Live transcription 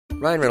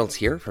Ryan Reynolds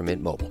here from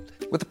Mint Mobile.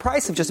 With the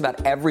price of just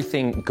about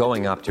everything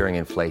going up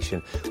during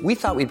inflation, we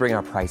thought we'd bring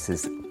our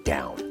prices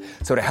down.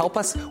 So to help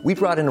us, we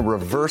brought in a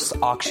reverse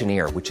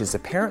auctioneer, which is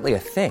apparently a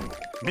thing.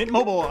 Mint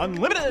Mobile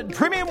Unlimited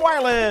Premium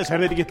Wireless. How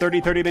to get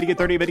 30, 30, bit to get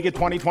 30, bit to get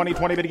 20, 20,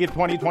 20, bit to get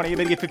 20, 20,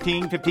 bit to get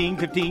 15, 15,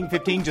 15,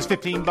 15, just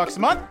 $15 a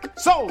month?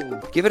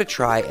 Sold! Give it a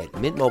try at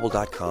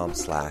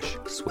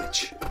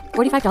mintmobile.com/switch.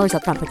 $45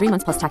 up front for 3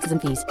 months plus taxes and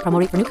fees. Promo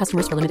rate for new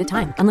customers for limited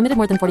time. Unlimited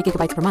more than 40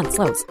 gigabytes per month.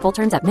 Slows full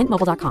terms at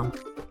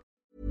mintmobile.com.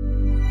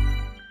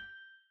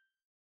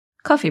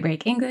 Coffee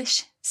Break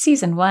English,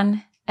 Season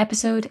 1,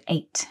 Episode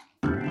 8.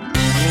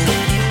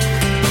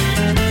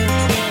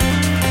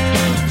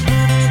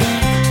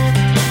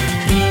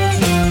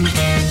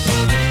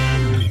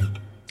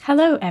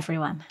 Hello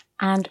everyone,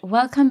 and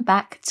welcome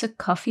back to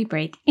Coffee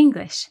Break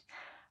English.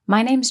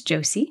 My name's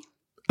Josie.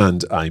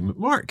 And I'm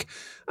Mark,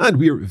 and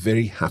we're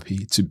very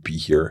happy to be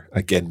here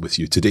again with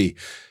you today.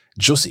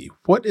 Josie,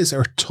 what is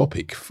our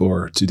topic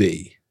for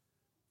today?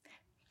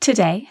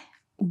 Today,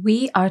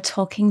 we are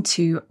talking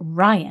to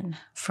Ryan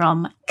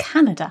from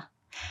Canada,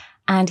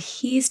 and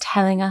he's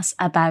telling us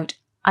about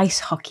ice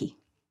hockey,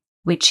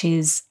 which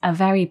is a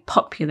very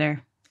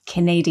popular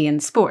Canadian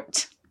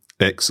sport.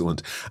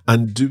 Excellent.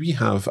 And do we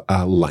have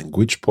a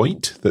language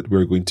point that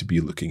we're going to be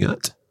looking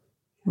at?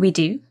 We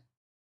do.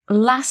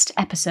 Last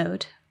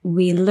episode,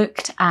 we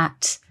looked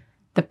at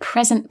the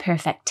present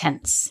perfect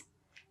tense.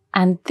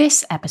 And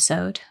this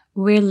episode,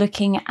 we're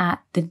looking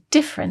at the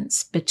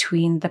difference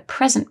between the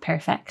present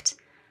perfect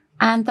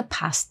and the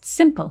past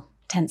simple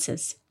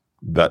tenses.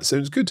 That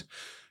sounds good.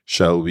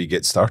 Shall we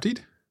get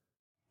started?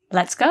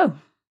 Let's go.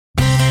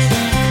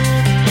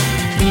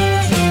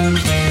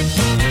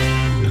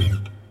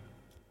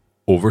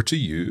 Over to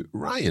you,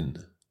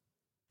 Ryan.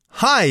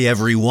 Hi,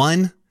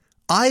 everyone.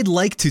 I'd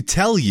like to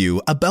tell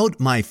you about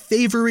my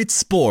favorite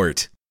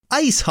sport,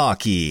 ice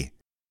hockey.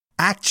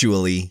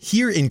 Actually,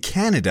 here in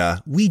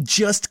Canada, we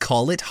just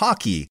call it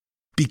hockey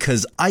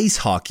because ice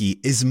hockey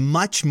is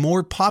much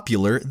more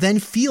popular than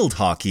field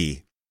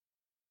hockey.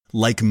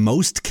 Like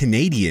most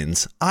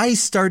Canadians, I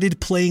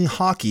started playing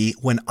hockey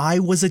when I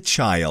was a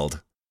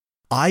child.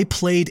 I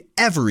played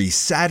every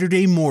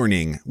Saturday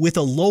morning with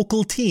a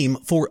local team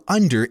for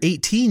under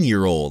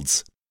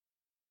 18-year-olds.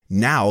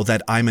 Now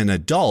that I'm an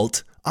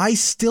adult, I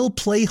still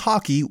play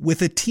hockey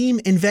with a team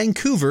in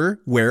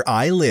Vancouver where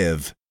I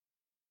live.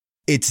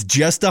 It's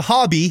just a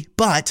hobby,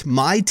 but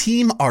my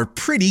team are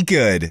pretty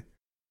good.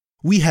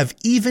 We have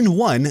even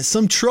won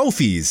some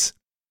trophies.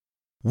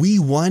 We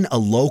won a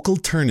local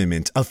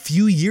tournament a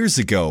few years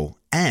ago,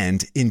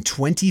 and in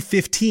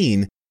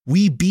 2015,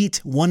 we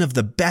beat one of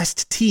the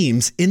best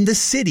teams in the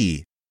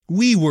city.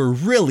 We were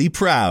really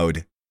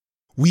proud.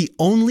 We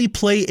only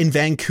play in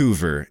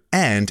Vancouver,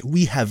 and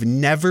we have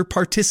never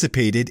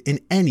participated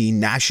in any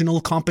national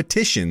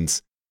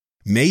competitions.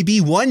 Maybe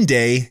one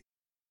day.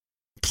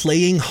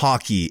 Playing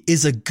hockey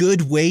is a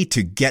good way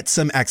to get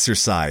some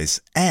exercise,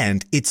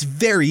 and it's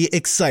very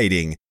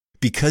exciting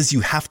because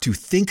you have to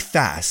think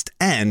fast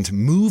and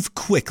move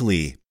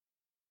quickly.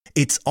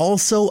 It's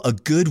also a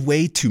good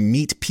way to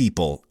meet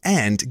people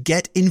and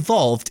get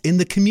involved in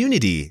the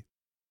community.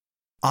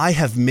 I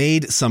have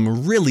made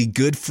some really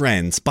good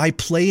friends by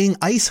playing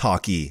ice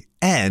hockey,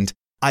 and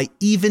I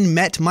even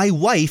met my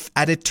wife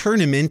at a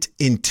tournament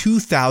in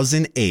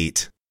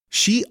 2008.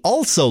 She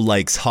also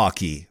likes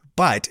hockey,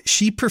 but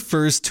she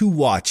prefers to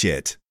watch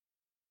it.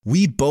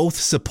 We both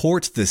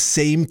support the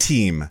same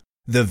team,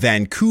 the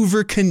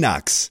Vancouver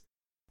Canucks,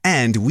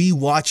 and we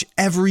watch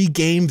every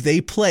game they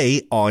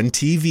play on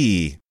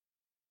TV.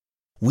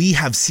 We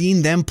have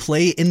seen them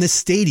play in the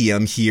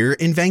stadium here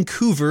in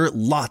Vancouver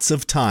lots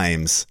of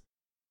times.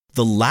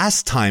 The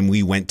last time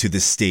we went to the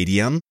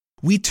stadium,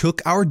 we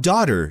took our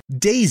daughter,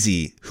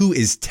 Daisy, who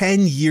is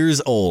 10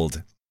 years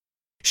old.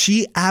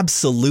 She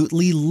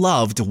absolutely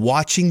loved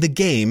watching the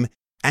game,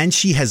 and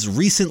she has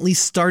recently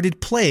started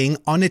playing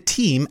on a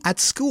team at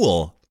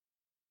school.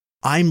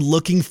 I'm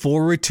looking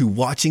forward to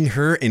watching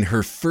her in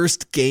her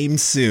first game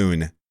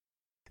soon.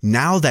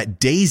 Now that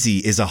Daisy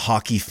is a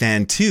hockey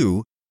fan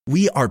too,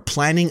 we are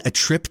planning a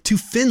trip to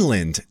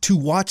Finland to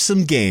watch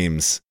some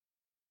games.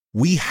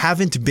 We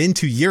haven't been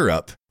to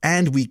Europe,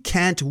 and we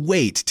can't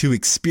wait to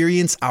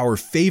experience our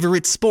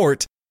favorite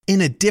sport in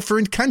a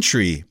different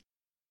country.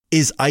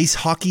 Is ice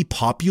hockey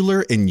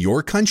popular in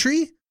your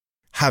country?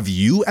 Have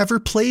you ever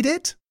played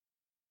it?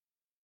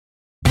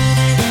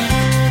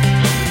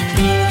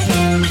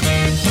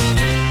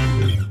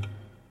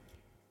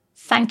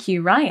 Thank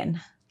you,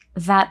 Ryan.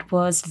 That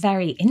was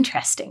very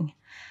interesting.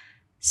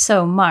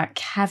 So, Mark,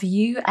 have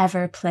you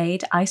ever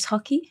played ice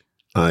hockey?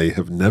 I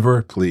have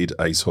never played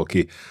ice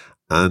hockey,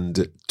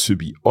 and to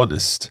be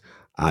honest,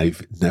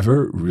 I've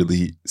never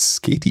really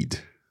skated.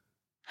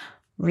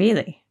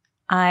 Really?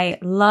 I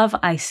love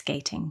ice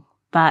skating,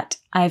 but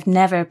I've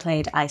never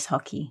played ice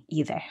hockey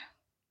either.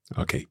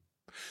 Okay.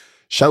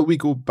 Shall we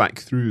go back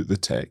through the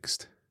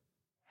text?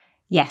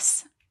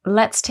 Yes.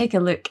 Let's take a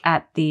look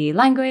at the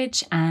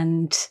language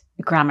and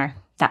grammar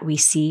that we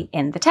see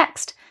in the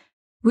text.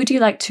 Would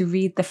you like to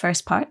read the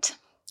first part?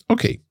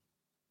 Okay.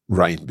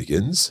 Ryan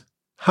begins.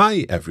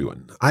 Hi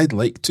everyone, I'd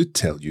like to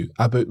tell you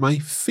about my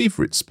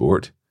favourite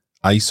sport,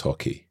 ice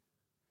hockey.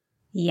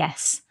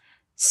 Yes.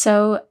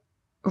 So,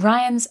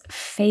 Ryan's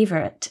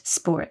favourite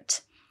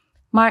sport.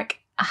 Mark,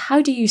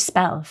 how do you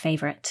spell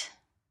favourite?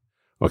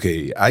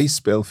 Okay, I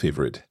spell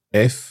favourite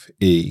F-A-V-O-U-R-I-T-E.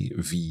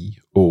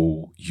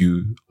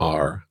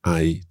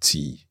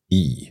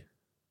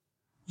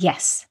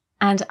 Yes,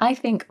 and I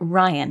think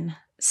Ryan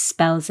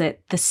spells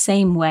it the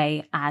same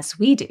way as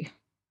we do.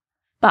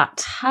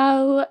 But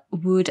how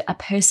would a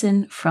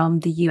person from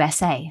the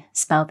USA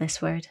spell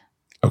this word?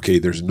 Okay,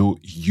 there's no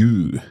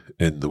U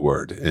in the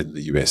word in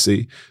the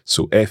USA,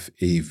 so F-A-V-O-R-I-T-E.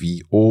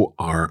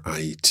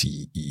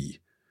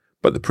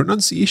 But the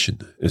pronunciation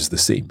is the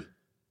same.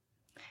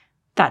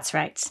 That's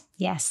right,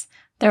 yes.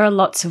 There are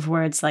lots of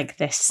words like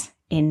this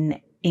in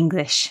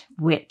English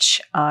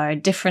which are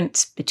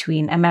different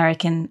between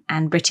American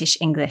and British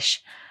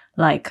English,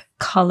 like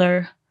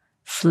colour,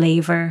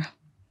 flavour,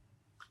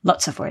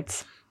 lots of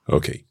words.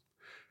 Okay,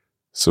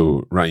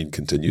 so Ryan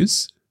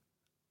continues.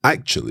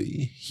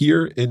 Actually,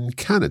 here in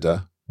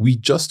Canada, we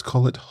just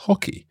call it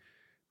hockey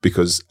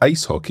because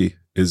ice hockey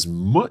is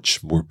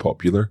much more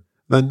popular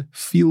than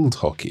field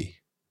hockey.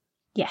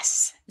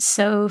 Yes,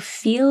 so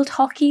field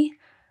hockey,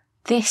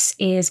 this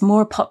is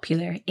more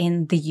popular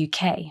in the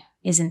UK,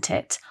 isn't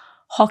it?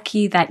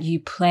 Hockey that you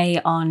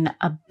play on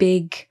a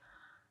big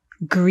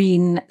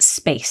green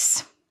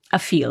space, a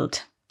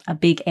field, a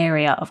big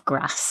area of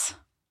grass.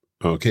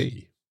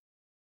 Okay.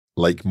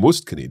 Like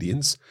most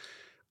Canadians,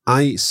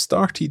 I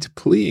started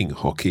playing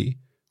hockey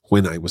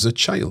when I was a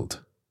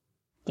child.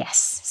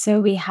 Yes,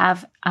 so we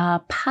have a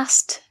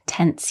past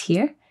tense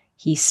here.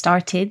 He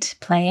started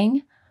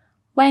playing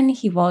when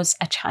he was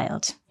a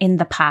child. In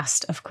the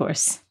past, of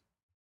course.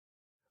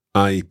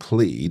 I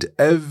played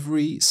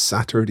every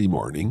Saturday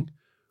morning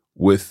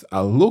with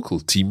a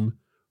local team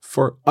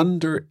for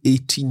under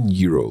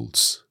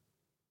 18-year-olds.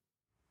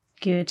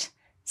 Good.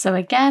 So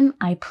again,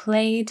 I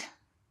played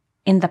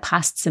in the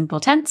past simple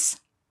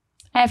tense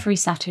every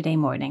Saturday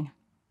morning.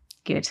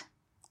 Good.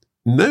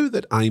 Now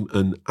that I'm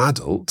an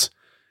adult,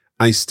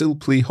 I still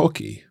play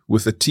hockey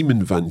with a team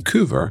in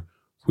Vancouver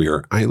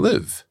where I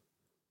live.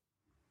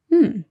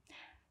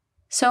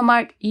 So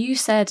Mark, you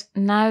said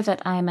now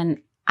that I'm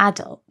an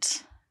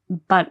adult,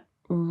 but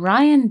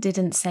Ryan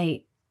didn't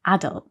say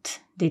adult,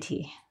 did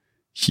he?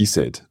 He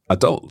said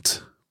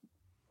adult.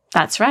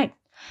 That's right.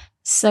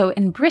 So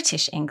in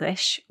British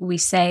English, we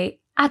say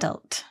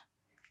adult.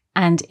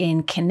 And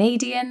in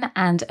Canadian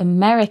and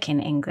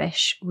American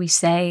English, we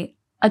say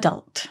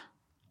adult.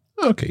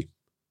 Okay.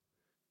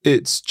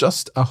 It's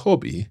just a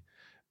hobby,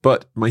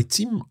 but my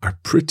team are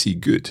pretty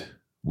good.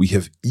 We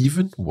have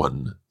even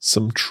won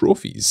some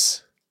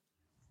trophies.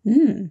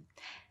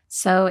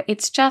 So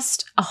it's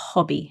just a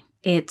hobby.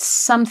 It's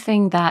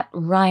something that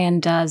Ryan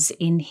does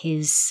in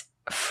his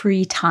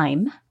free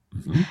time.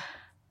 Mm-hmm.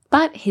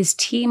 But his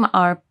team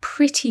are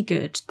pretty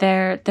good.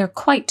 They're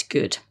quite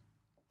good.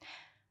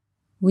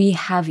 We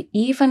have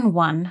even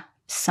won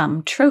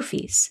some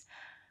trophies.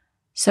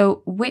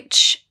 So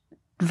which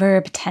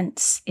verb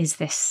tense is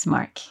this,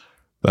 Mark?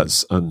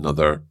 That's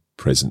another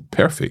present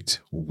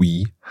perfect.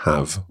 We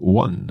have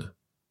won.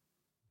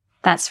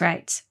 That's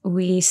right.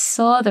 We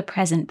saw the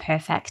present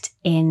perfect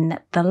in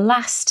the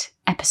last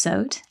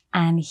episode,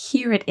 and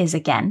here it is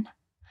again.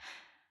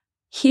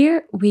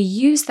 Here we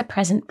use the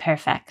present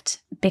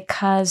perfect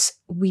because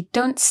we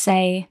don't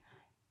say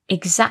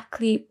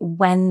exactly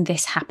when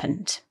this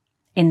happened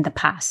in the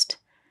past.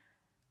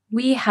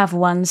 We have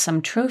won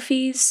some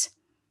trophies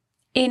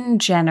in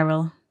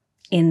general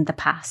in the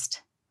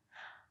past.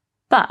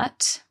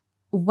 But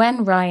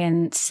when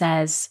Ryan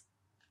says,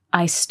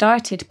 I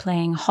started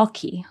playing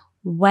hockey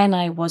when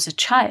I was a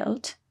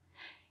child,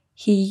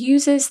 he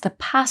uses the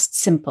past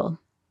simple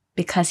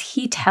because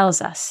he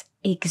tells us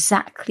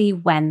exactly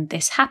when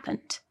this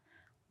happened,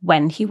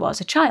 when he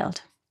was a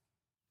child.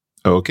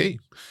 Okay.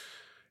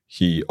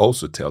 He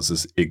also tells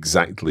us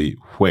exactly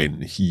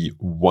when he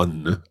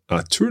won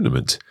a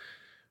tournament.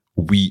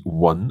 We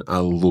won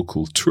a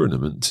local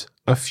tournament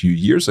a few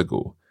years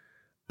ago,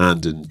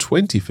 and in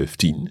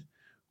 2015,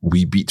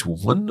 we beat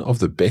one of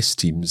the best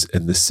teams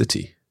in the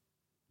city.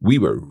 We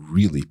were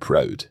really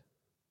proud.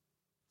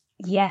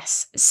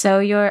 Yes, so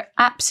you're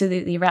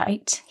absolutely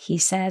right. He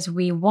says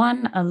we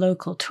won a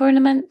local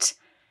tournament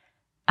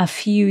a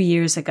few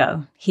years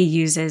ago. He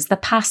uses the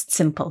past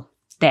simple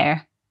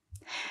there.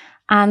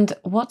 And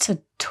what's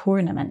a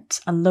tournament,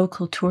 a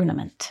local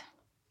tournament?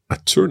 A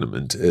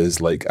tournament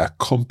is like a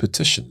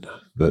competition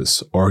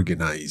that's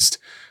organised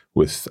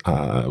with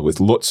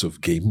lots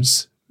of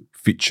games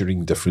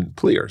featuring different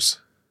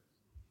players.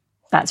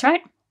 That's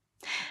right.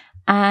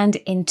 And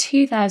in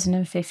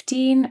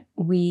 2015,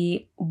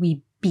 we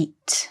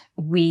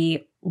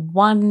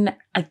won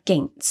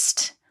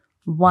against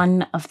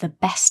one of the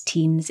best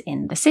teams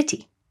in the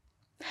city.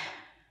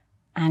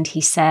 And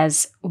he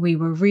says we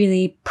were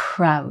really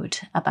proud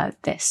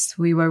about this.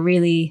 We were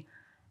really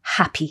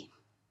happy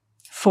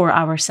for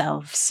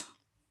ourselves.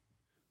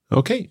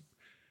 Okay.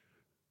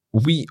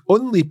 We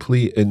only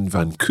play in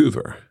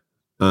Vancouver,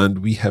 and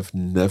we have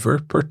never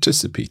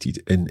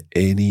participated in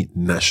any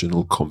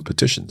national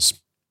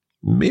competitions.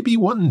 Maybe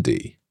one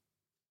day.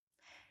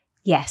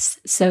 Yes,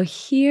 so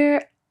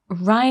here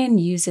Ryan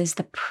uses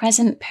the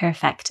present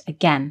perfect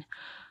again.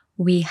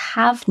 We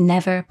have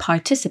never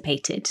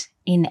participated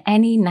in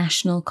any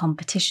national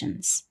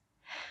competitions.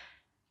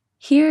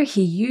 Here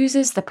he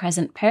uses the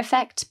present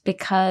perfect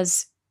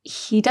because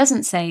he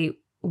doesn't say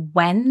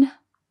when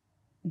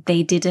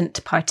they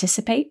didn't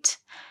participate.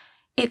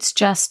 It's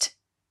just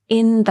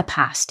in the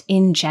past,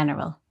 in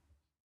general.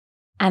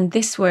 And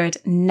this word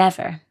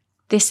never,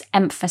 this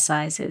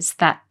emphasizes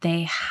that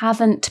they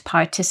haven't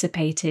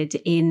participated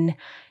in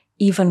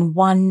even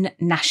one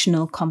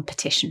national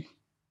competition.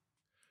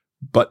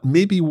 But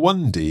maybe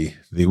one day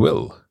they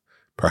will.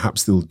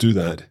 Perhaps they'll do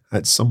that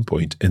at some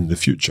point in the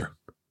future.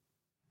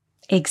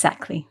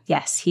 Exactly,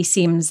 yes. He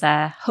seems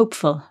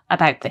hopeful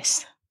about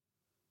this.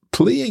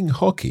 Playing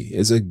hockey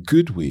is a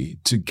good way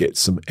to get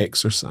some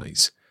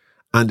exercise.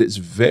 And it's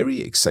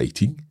very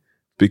exciting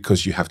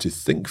because you have to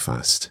think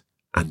fast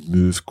and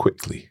move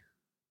quickly.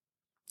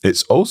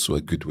 It's also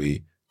a good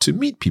way to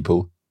meet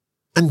people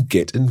and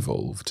get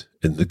involved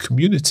in the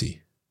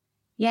community.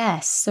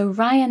 Yes, so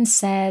Ryan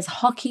says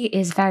hockey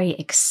is very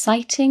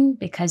exciting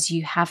because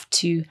you have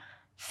to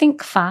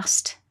think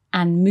fast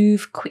and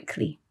move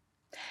quickly.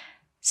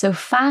 So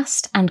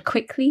fast and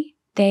quickly,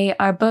 they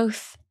are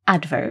both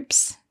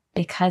adverbs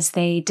because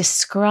they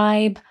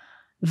describe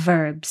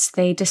verbs.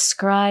 They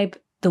describe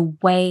the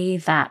way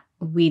that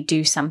we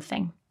do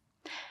something.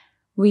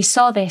 We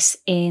saw this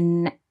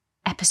in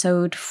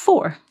episode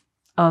 4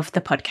 of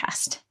the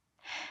podcast.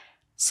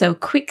 So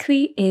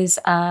quickly is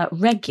a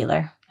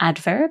regular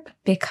adverb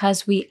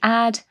because we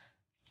add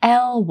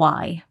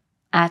ly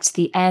at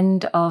the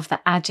end of the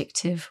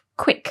adjective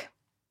quick.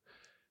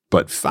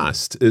 But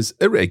fast is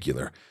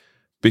irregular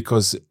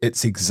because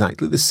it's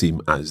exactly the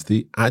same as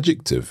the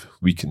adjective.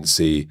 We can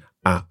say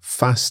a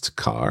fast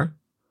car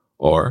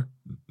or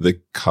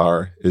the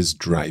car is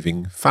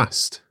driving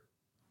fast.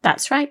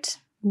 That's right.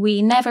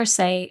 We never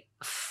say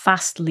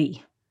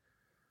fastly.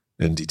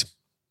 Indeed.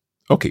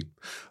 Okay,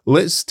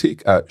 let's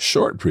take a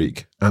short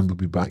break and we'll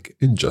be back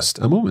in just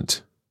a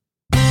moment.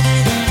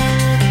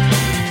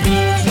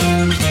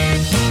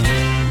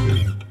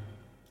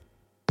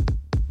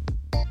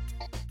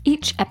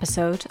 Each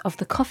episode of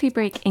the Coffee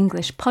Break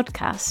English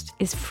podcast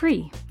is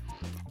free,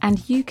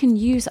 and you can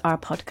use our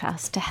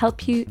podcast to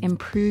help you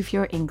improve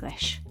your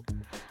English.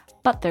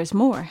 But there's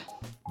more.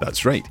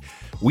 That's right.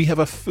 We have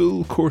a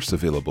full course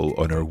available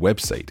on our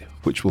website,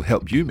 which will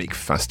help you make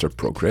faster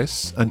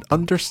progress and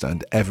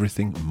understand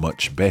everything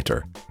much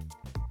better.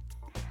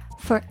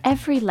 For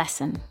every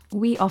lesson,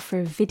 we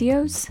offer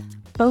videos,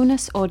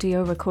 bonus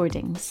audio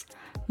recordings,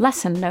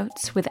 lesson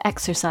notes with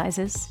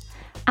exercises,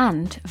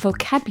 and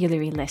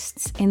vocabulary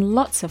lists in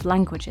lots of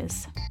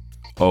languages.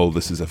 All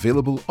this is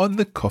available on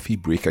the Coffee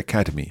Break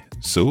Academy,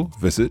 so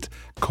visit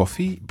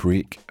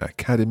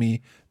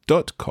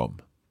coffeebreakacademy.com.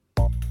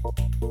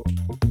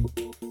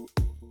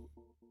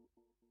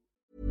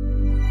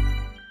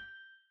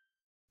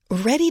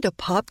 Ready to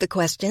pop the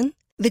question?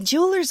 The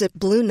jewelers at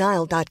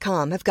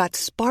BlueNile.com have got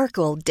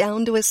sparkle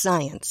down to a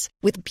science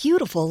with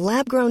beautiful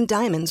lab-grown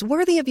diamonds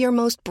worthy of your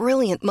most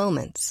brilliant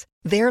moments.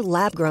 Their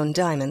lab-grown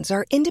diamonds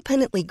are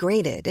independently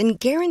graded and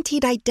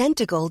guaranteed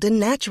identical to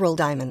natural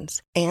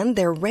diamonds, and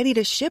they're ready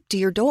to ship to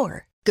your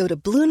door. Go to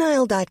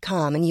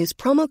BlueNile.com and use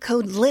promo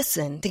code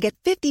LISTEN to get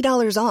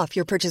 $50 off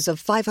your purchase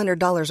of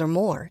 $500 or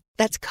more.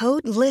 That's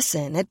code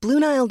LISTEN at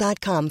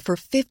BlueNile.com for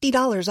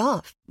 $50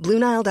 off.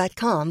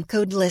 BlueNile.com,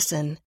 code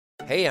LISTEN.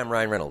 Hey, I'm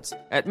Ryan Reynolds.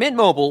 At Mint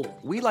Mobile,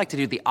 we like to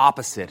do the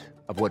opposite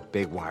of what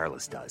Big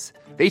Wireless does.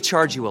 They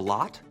charge you a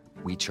lot,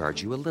 we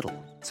charge you a little.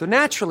 So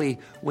naturally,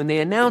 when they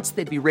announced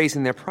they'd be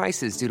raising their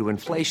prices due to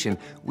inflation,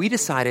 we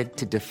decided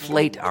to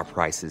deflate our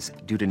prices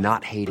due to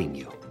not hating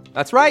you.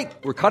 That's right.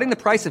 We're cutting the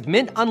price of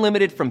Mint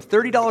Unlimited from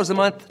 $30 a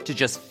month to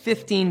just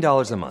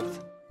 $15 a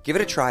month. Give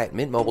it a try at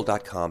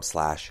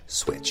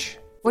mintmobile.com/switch.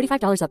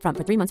 $45 up front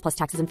for 3 months plus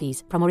taxes and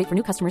fees. Promo rate for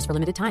new customers for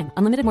limited time.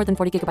 Unlimited more than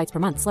 40 gigabytes per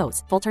month.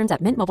 Slows full terms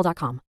at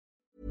mintmobile.com.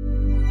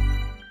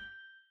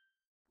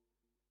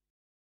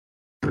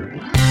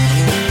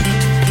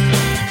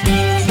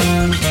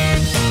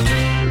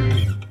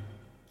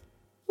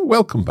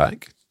 Welcome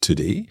back.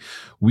 Today,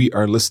 we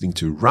are listening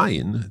to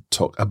Ryan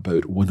talk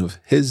about one of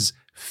his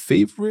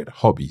favourite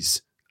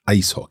hobbies,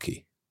 ice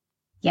hockey.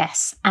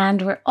 Yes,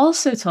 and we're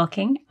also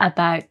talking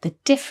about the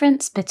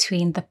difference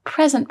between the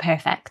present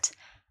perfect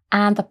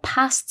and the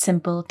past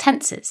simple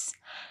tenses.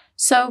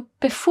 So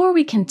before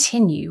we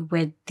continue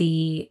with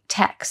the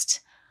text,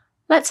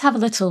 let's have a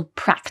little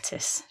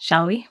practice,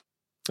 shall we?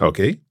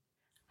 Okay.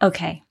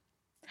 Okay.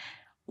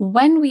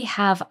 When we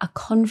have a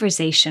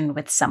conversation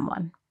with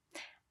someone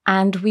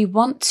and we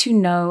want to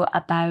know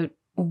about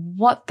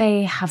what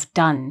they have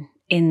done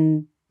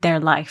in their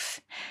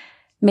life,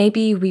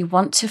 maybe we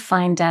want to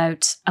find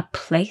out a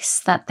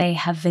place that they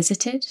have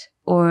visited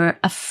or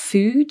a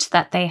food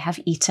that they have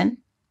eaten,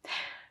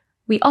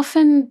 we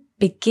often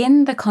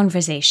begin the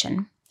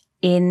conversation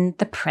in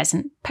the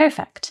present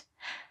perfect.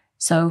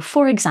 So,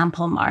 for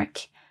example,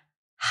 Mark,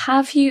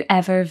 have you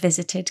ever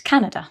visited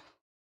Canada?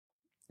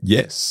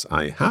 Yes,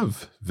 I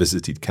have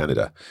visited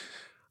Canada.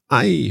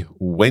 I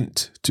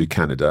went to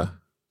Canada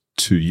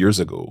 2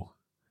 years ago.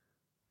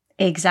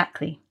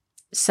 Exactly.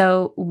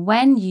 So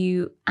when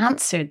you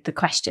answered the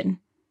question,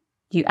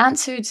 you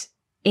answered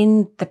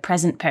in the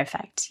present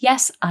perfect.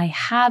 Yes, I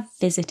have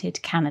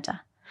visited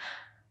Canada.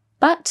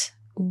 But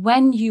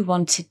when you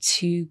wanted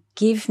to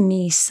give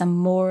me some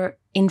more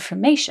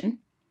information,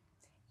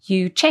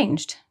 you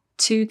changed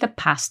to the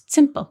past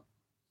simple.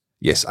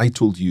 Yes, I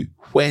told you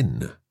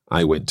when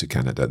I went to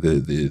Canada,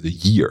 the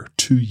year,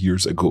 2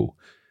 years ago.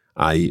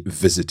 I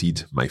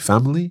visited my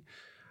family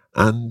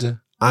and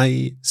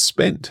I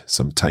spent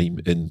some time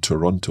in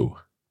Toronto.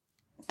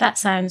 That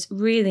sounds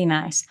really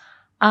nice.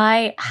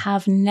 I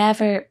have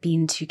never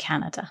been to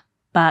Canada,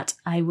 but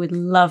I would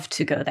love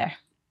to go there.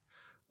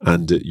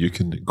 And you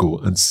can go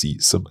and see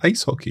some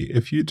ice hockey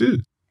if you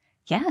do.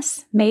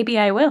 Yes, maybe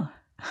I will.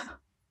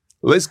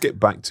 Let's get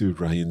back to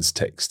Ryan's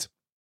text.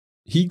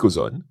 He goes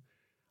on,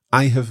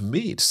 I have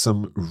made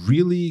some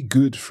really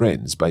good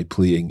friends by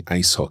playing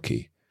ice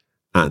hockey,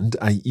 and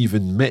I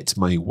even met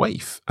my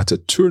wife at a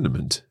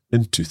tournament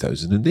in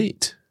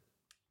 2008.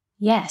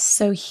 Yes,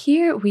 so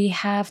here we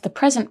have the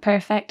present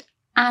perfect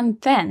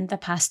and then the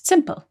past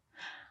simple.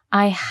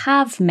 I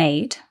have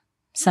made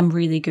some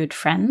really good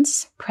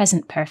friends,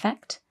 present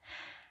perfect,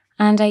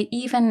 and I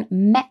even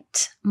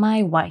met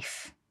my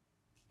wife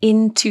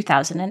in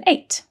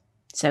 2008.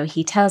 So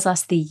he tells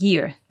us the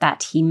year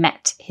that he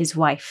met his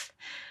wife.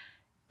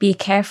 Be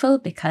careful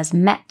because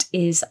met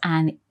is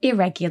an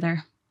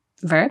irregular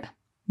verb.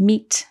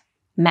 Meet,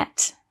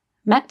 met,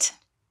 met.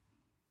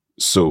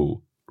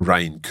 So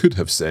Ryan could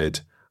have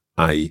said,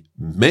 I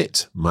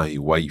met my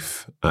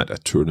wife at a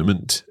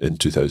tournament in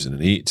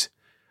 2008,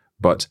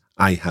 but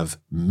I have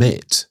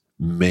met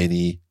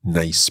many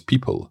nice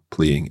people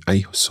playing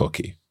ice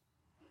hockey.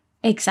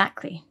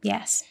 Exactly,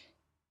 yes.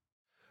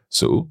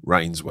 So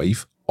Ryan's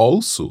wife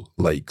also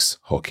likes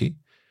hockey,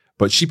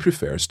 but she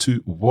prefers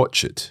to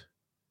watch it.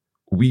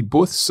 We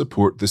both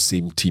support the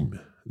same team,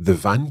 the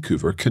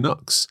Vancouver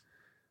Canucks,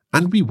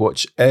 and we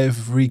watch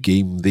every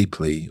game they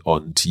play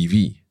on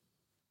TV.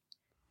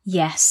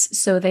 Yes,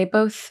 so they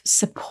both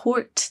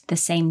support the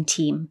same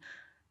team.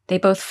 They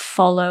both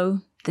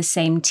follow the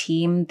same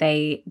team.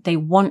 They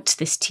want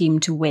this team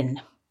to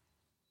win.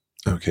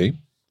 Okay.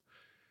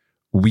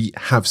 We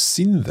have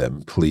seen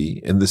them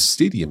play in the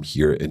stadium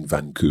here in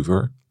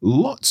Vancouver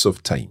lots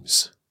of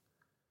times.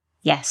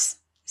 Yes,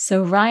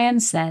 so Ryan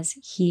says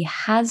he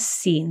has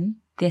seen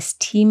this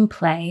team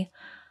play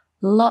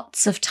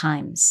lots of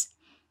times.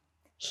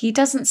 He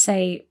doesn't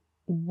say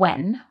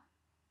when,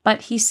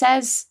 but he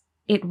says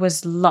it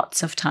was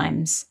lots of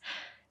times.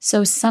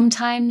 So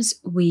sometimes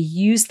we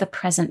use the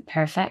present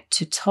perfect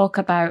to talk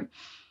about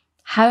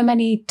how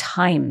many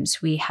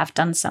times we have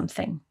done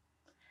something.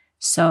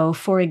 So,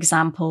 for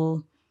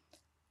example,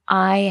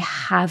 I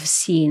have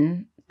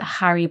seen the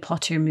Harry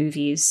Potter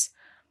movies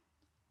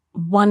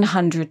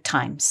 100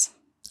 times.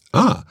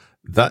 Ah,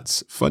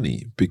 that's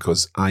funny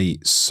because I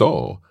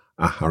saw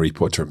a Harry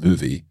Potter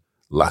movie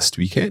last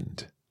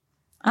weekend.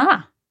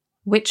 Ah,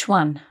 which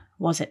one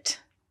was it?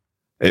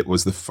 It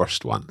was the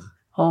first one.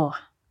 Oh,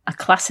 a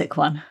classic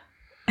one.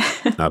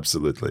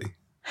 Absolutely.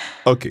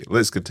 Okay,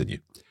 let's continue.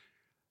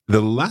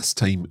 The last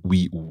time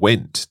we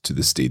went to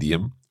the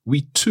stadium,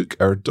 we took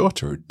our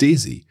daughter,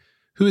 Daisy,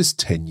 who is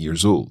 10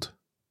 years old.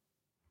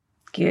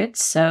 Good.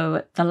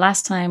 So the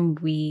last time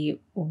we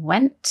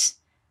went,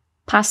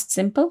 past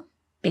simple,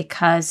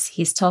 because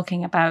he's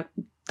talking about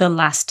the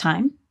last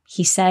time.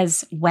 He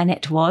says when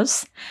it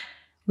was.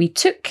 We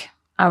took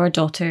our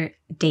daughter,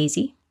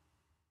 Daisy.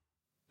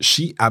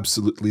 She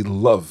absolutely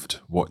loved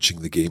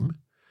watching the game,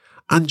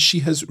 and she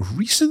has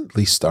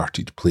recently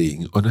started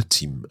playing on a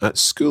team at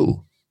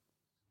school.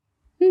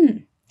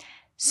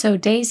 So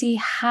Daisy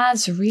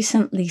has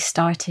recently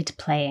started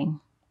playing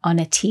on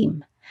a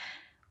team.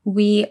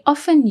 We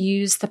often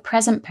use the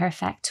present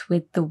perfect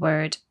with the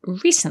word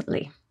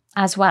recently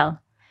as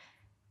well,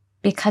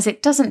 because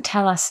it doesn't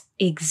tell us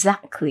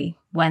exactly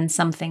when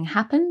something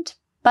happened,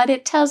 but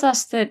it tells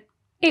us that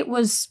it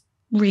was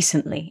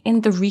recently,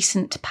 in the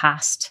recent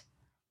past.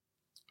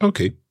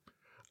 Okay.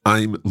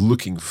 I'm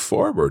looking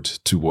forward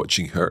to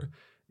watching her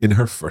in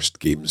her first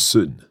game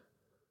soon.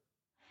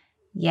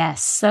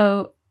 Yes,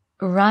 so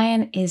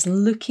Ryan is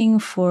looking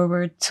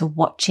forward to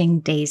watching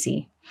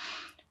Daisy.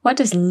 What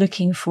does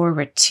looking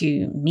forward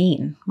to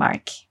mean,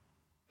 Mark?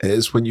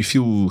 It's when you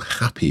feel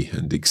happy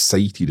and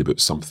excited about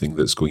something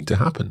that's going to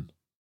happen.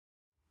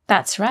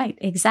 That's right,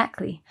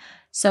 exactly.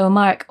 So,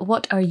 Mark,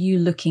 what are you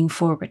looking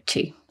forward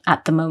to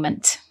at the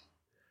moment?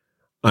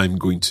 I'm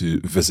going to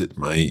visit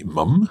my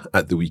mum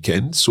at the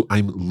weekend, so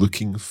I'm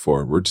looking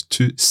forward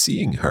to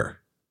seeing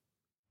her.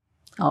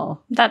 Oh,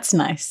 that's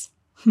nice.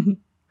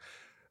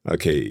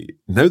 Okay,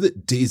 now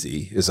that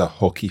Daisy is a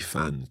hockey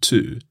fan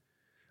too,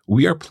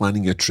 we are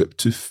planning a trip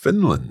to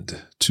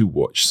Finland to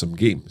watch some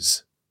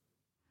games.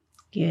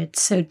 Good.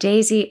 So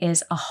Daisy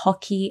is a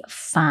hockey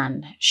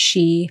fan.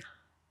 She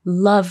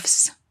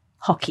loves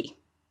hockey.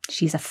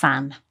 She's a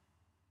fan.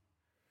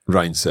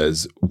 Ryan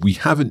says, we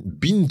haven't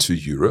been to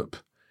Europe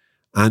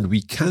and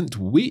we can't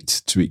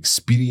wait to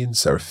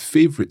experience our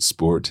favourite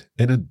sport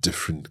in a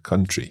different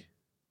country.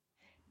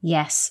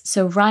 Yes,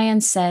 so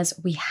Ryan says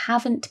we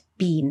haven't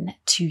been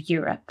to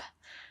Europe.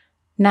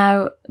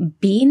 Now,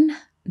 been,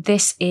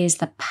 this is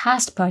the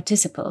past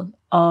participle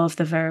of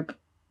the verb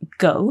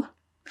go,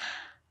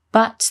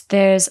 but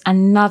there's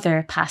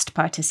another past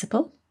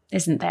participle,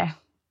 isn't there?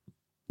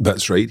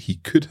 That's right, he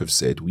could have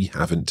said we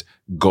haven't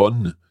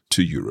gone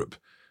to Europe,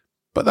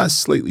 but that's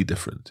slightly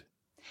different.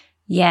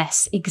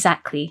 Yes,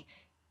 exactly.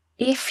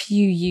 If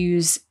you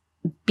use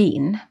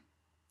been,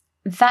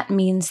 that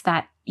means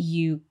that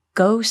you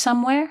go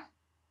somewhere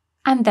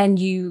and then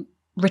you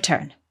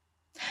return.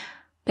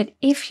 But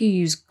if you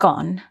use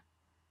gone,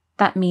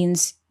 that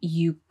means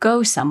you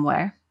go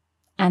somewhere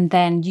and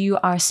then you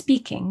are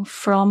speaking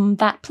from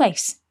that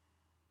place.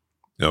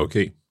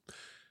 Okay.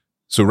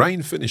 So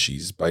Ryan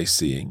finishes by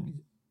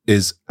saying,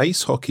 is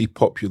ice hockey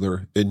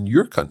popular in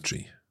your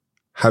country?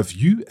 Have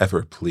you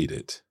ever played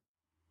it?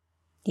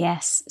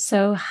 Yes,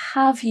 so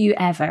have you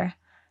ever?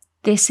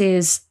 This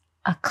is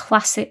a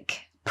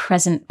classic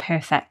present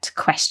perfect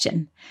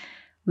question.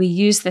 We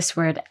use this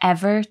word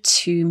ever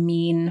to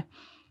mean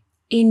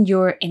in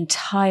your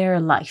entire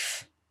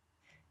life.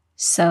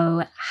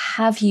 So,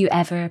 have you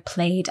ever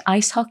played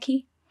ice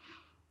hockey?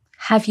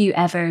 Have you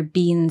ever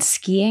been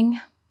skiing,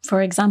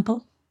 for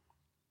example?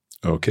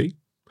 Okay.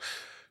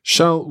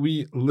 Shall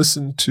we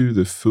listen to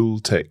the full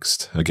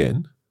text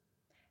again?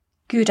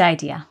 Good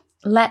idea.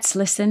 Let's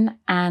listen,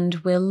 and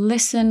we'll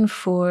listen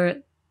for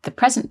the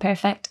present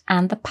perfect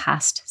and the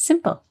past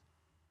simple.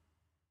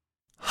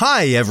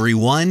 Hi,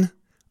 everyone.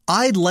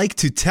 I'd like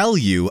to tell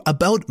you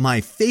about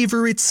my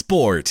favorite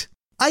sport,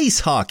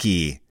 ice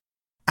hockey.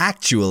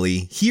 Actually,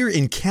 here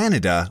in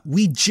Canada,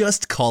 we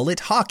just call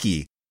it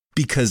hockey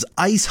because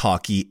ice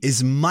hockey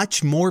is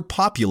much more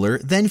popular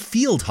than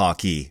field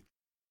hockey.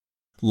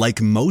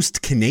 Like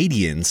most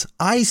Canadians,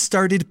 I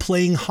started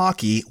playing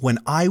hockey when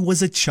I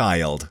was a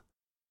child.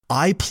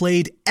 I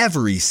played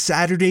every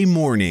Saturday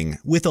morning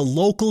with a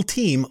local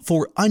team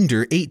for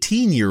under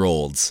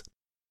 18-year-olds.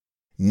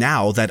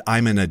 Now that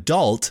I'm an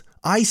adult,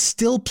 I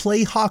still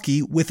play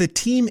hockey with a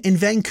team in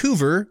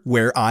Vancouver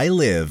where I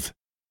live.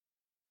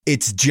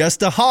 It's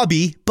just a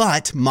hobby,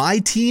 but my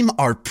team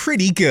are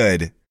pretty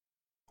good.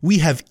 We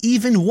have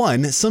even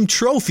won some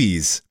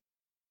trophies.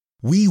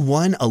 We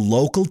won a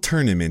local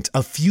tournament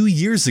a few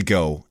years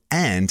ago,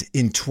 and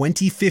in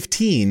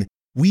 2015,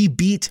 we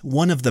beat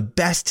one of the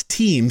best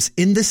teams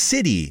in the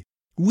city.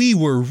 We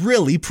were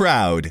really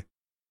proud.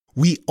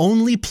 We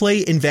only play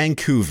in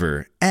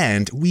Vancouver,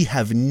 and we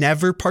have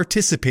never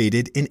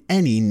participated in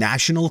any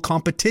national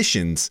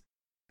competitions.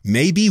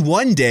 Maybe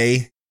one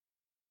day.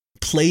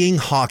 Playing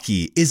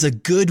hockey is a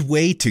good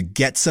way to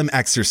get some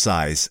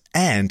exercise,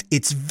 and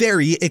it's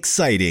very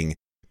exciting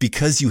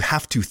because you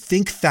have to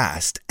think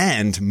fast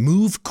and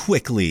move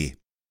quickly.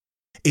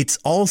 It's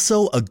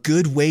also a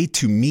good way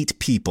to meet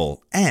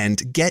people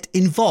and get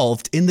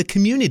involved in the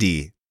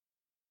community.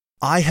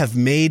 I have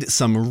made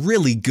some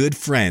really good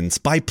friends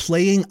by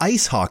playing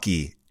ice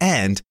hockey,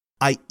 and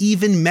I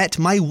even met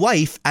my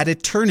wife at a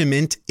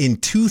tournament in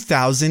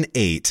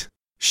 2008.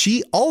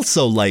 She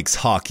also likes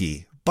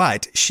hockey,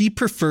 but she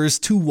prefers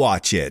to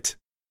watch it.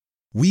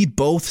 We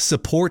both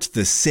support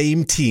the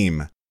same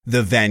team,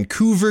 the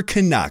Vancouver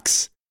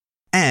Canucks,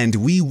 and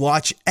we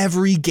watch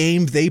every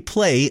game they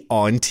play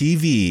on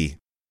TV.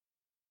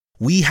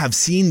 We have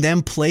seen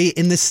them play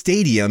in the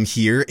stadium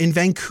here in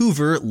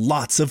Vancouver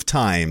lots of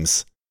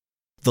times.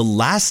 The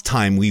last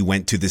time we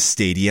went to the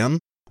stadium,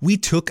 we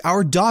took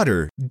our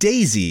daughter,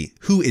 Daisy,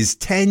 who is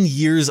 10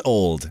 years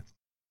old.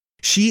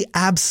 She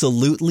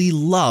absolutely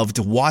loved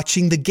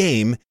watching the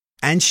game,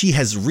 and she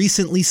has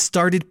recently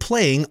started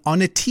playing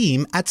on a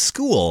team at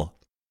school.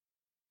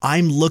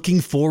 I'm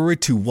looking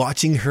forward to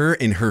watching her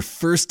in her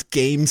first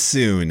game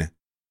soon.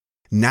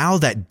 Now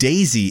that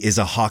Daisy is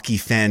a hockey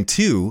fan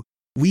too,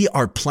 we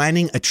are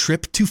planning a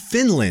trip to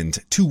Finland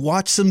to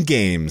watch some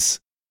games.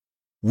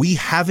 We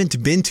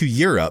haven't been to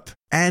Europe,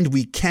 and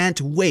we can't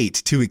wait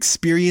to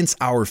experience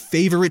our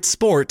favorite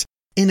sport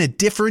in a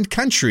different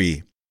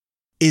country.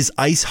 Is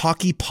ice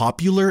hockey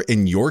popular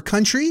in your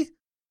country?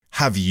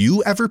 Have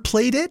you ever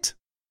played it?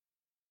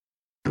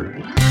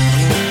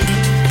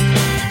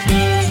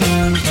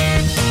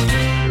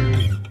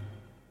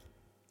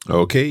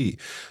 Okay,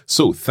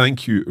 so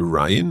thank you,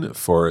 Ryan,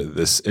 for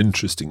this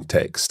interesting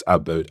text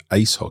about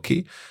ice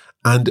hockey.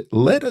 And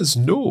let us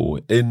know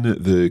in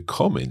the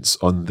comments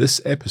on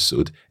this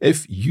episode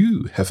if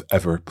you have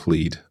ever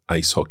played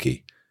ice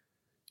hockey.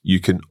 You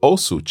can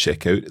also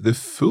check out the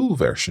full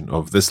version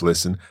of this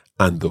lesson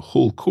and the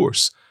whole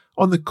course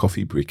on the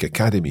Coffee Break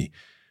Academy,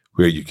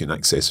 where you can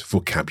access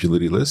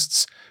vocabulary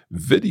lists,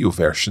 video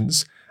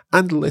versions,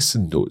 and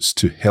lesson notes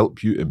to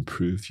help you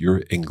improve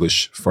your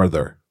English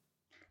further.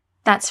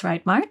 That's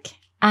right, Mark.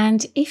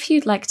 And if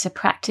you'd like to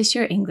practice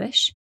your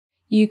English,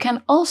 you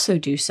can also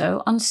do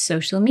so on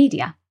social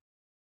media.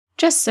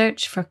 Just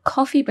search for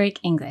Coffee Break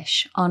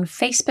English on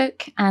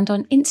Facebook and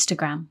on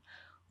Instagram,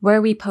 where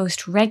we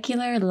post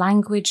regular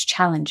language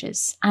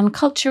challenges and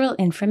cultural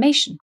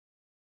information.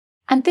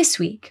 And this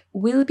week,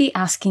 we'll be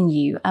asking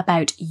you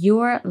about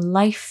your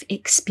life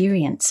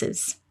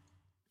experiences.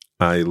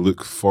 I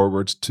look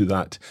forward to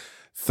that.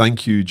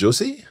 Thank you,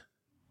 Josie.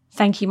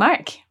 Thank you,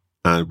 Mark.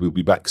 And we'll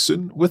be back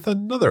soon with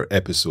another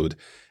episode.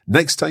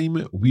 Next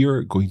time, we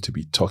are going to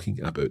be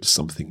talking about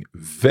something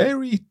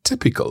very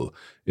typical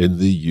in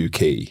the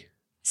UK.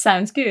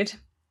 Sounds good.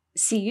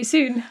 See you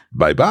soon.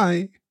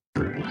 Bye-bye.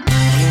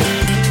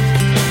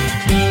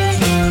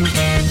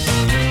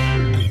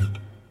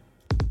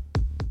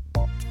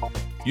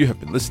 You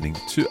have been listening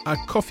to a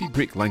Coffee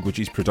Break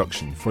Languages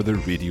production for the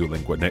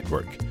Radiolingua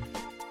Network.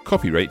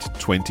 Copyright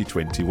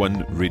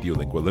 2021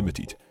 Radiolingua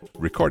Limited.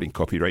 Recording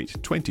copyright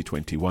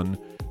 2021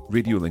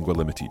 Radiolingua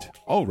Limited.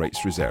 All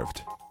rights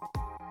reserved.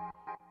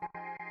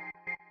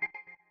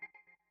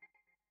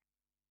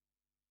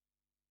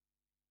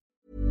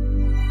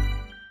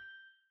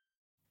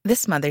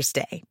 This Mother's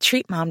Day,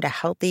 treat mom to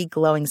healthy,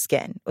 glowing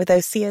skin with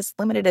Osea's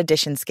limited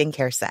edition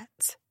skincare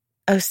sets.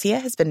 Osea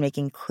has been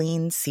making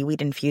clean,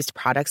 seaweed-infused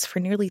products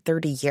for nearly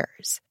 30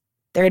 years.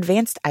 Their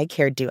advanced eye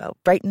care duo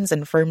brightens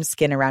and firms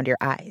skin around your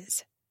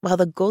eyes, while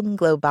the Golden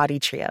Glow Body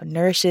Trio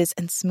nourishes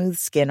and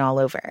smooths skin all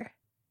over.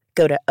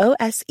 Go to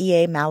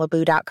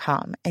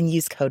OSEAMalibu.com and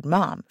use code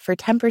MOM for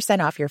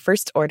 10% off your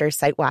first order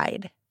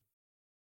site-wide.